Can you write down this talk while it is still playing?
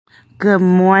Good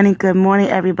morning,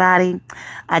 everybody.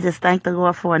 I just thank the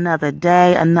Lord for another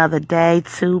day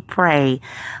to pray.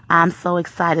 I'm so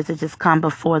excited to just come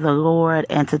before the Lord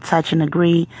and to touch and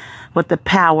agree with the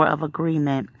power of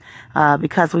agreement,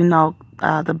 because we know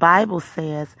the Bible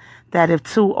says that if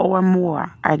two or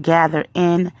more are gathered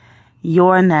in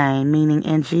your name, meaning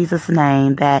in Jesus'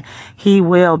 name, that he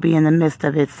will be in the midst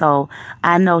of it. So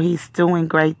I know he's doing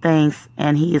great things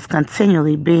and he is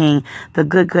continually being the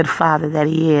good father that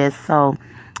he is. So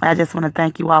I just want to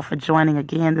thank you all for joining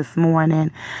again this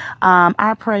morning.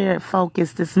 Our prayer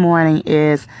focus this morning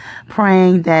is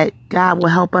praying that God will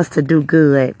help us to do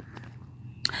good.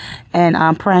 And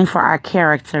I'm praying for our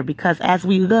character, because as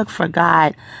we look for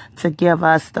God to give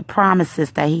us the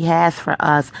promises that he has for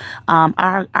us,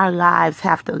 our lives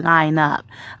have to line up.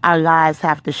 Our lives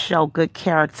have to show good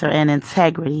character and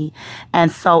integrity.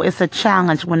 And so it's a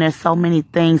challenge when there's so many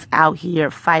things out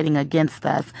here fighting against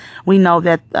us. We know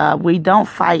that we don't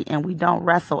fight and we don't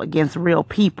wrestle against real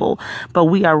people, but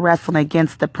we are wrestling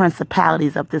against the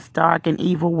principalities of this dark and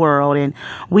evil world. And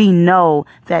we know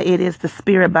that it is the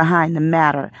spirit behind the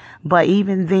matter. But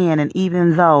even then, and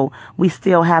even though, we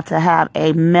still have to have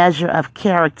a measure of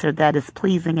character that is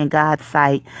pleasing in God's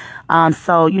sight.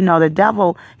 So, the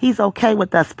devil, he's okay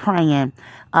with us praying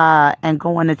and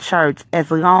going to church as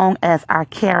long as our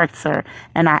character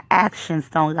and our actions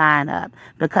don't line up,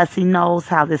 because he knows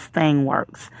how this thing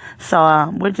works.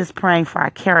 So we're just praying for our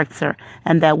character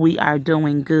and that we are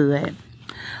doing good.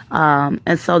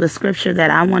 And so the scripture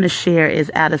that I want to share is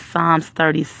out of Psalms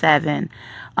 37.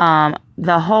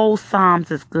 The whole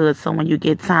Psalms is good, so when you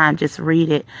get time, just read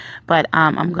it. But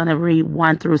I'm going to read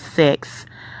 1 through 6.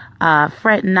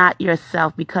 Fret not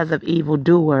yourself because of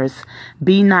evildoers.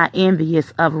 Be not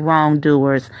envious of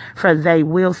wrongdoers, for they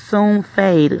will soon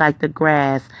fade like the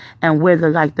grass and wither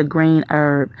like the green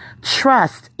herb.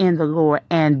 Trust in the Lord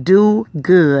and do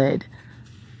good.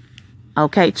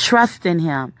 Okay, trust in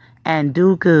him and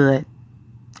do good.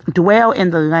 Dwell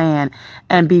in the land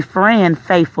and befriend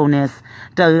faithfulness.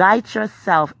 Delight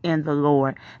yourself in the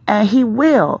Lord, and he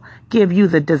will give you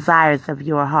the desires of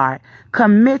your heart.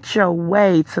 Commit your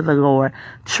way to the Lord.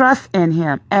 Trust in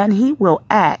him, and he will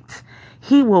act.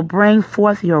 He will bring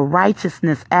forth your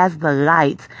righteousness as the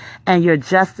light and your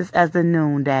justice as the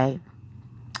noonday.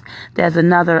 There's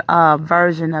another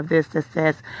version of this that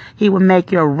says, he will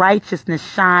make your righteousness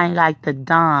shine like the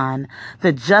dawn,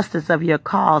 the justice of your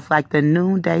cause like the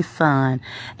noonday sun.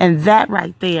 And that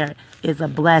right there is a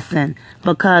blessing,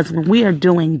 because when we are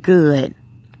doing good,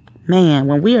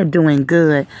 when we are doing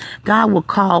good, God will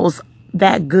cause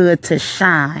that good to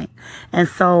shine. And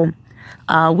so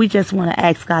we just want to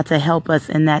ask God to help us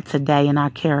in that today, in our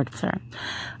character.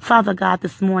 Father God,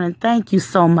 this morning, thank you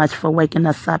so much for waking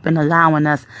us up and allowing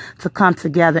us to come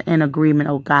together in agreement,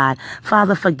 oh God.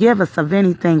 Father, forgive us of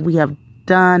anything we have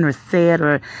done or said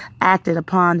or acted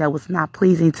upon that was not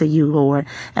pleasing to you, Lord,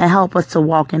 and help us to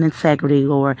walk in integrity,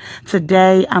 Lord.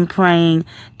 Today, I'm praying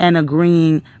and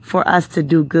agreeing for us to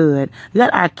do good.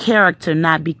 Let our character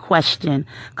not be questioned.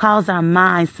 Cause our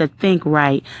minds to think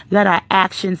right. Let our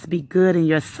actions be good in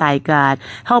your sight, God.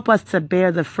 Help us to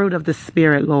bear the fruit of the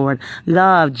Spirit, Lord.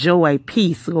 Love, joy,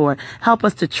 peace, Lord. Help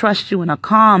us to trust you in a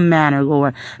calm manner,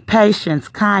 Lord. Patience,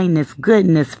 kindness,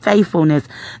 goodness, faithfulness,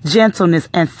 gentleness,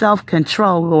 and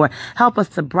self-control, Lord. Help us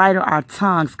to bridle our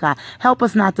tongues, God. Help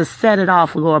us not to set it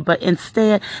off, Lord, but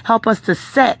instead help us to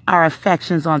set our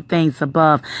affections on things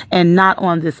above and not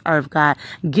on this earth, God.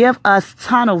 Give us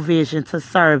tunnel vision to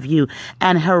serve you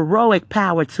and heroic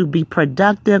power to be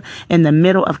productive in the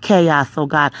middle of chaos, oh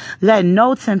God. Let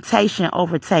no temptation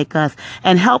overtake us,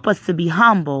 and help us to be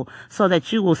humble so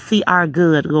that you will see our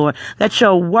good, Lord. Let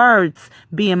your words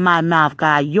be in my mouth,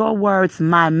 God. Your words,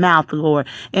 my mouth, Lord,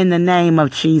 in the name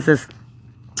of Jesus.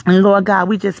 And Lord God,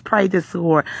 we just pray this,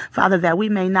 Lord, Father, that we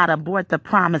may not abort the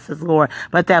promises, Lord,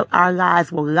 but that our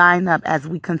lives will line up as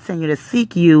we continue to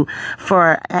seek you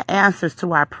for answers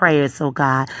to our prayers, oh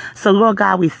God. So, Lord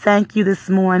God, we thank you this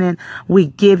morning. We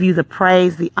give you the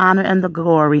praise, the honor, and the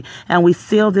glory, and we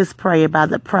seal this prayer by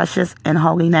the precious and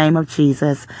holy name of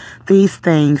Jesus. These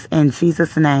things in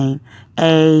Jesus' name.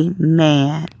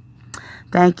 Amen.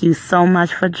 Thank you so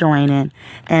much for joining.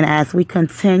 And as we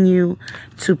continue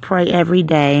to pray every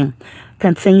day,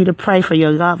 continue to pray for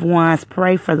your loved ones.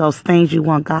 Pray for those things you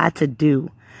want God to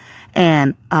do.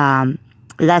 And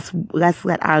let's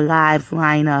let our lives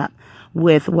line up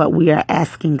with what we are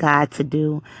asking God to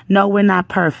do. No, we're not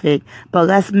perfect, but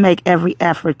let's make every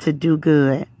effort to do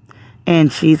good. In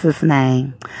Jesus'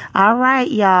 name. All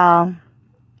right, y'all.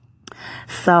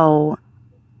 So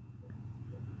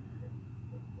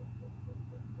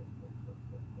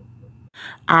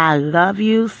I love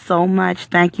you so much.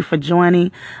 Thank you for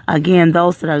joining. Again,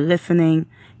 those that are listening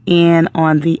in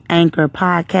on the Anchor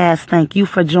podcast, thank you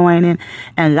for joining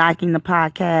and liking the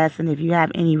podcast. And if you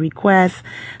have any requests,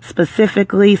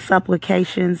 specifically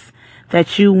supplications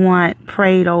that you want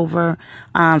prayed over,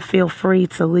 feel free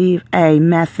to leave a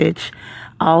message.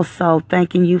 Also,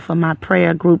 thanking you for my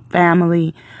prayer group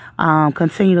family.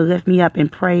 Continue to lift me up in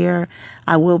prayer.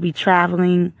 I will be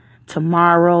traveling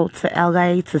tomorrow to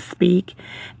LA to speak,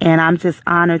 and I'm just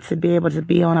honored to be able to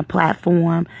be on a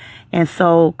platform. And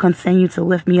so continue to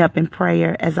lift me up in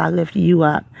prayer as I lift you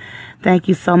up. Thank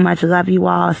you so much. Love you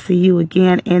all. See you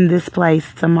again in this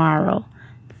place tomorrow.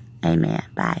 Amen.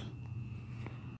 Bye.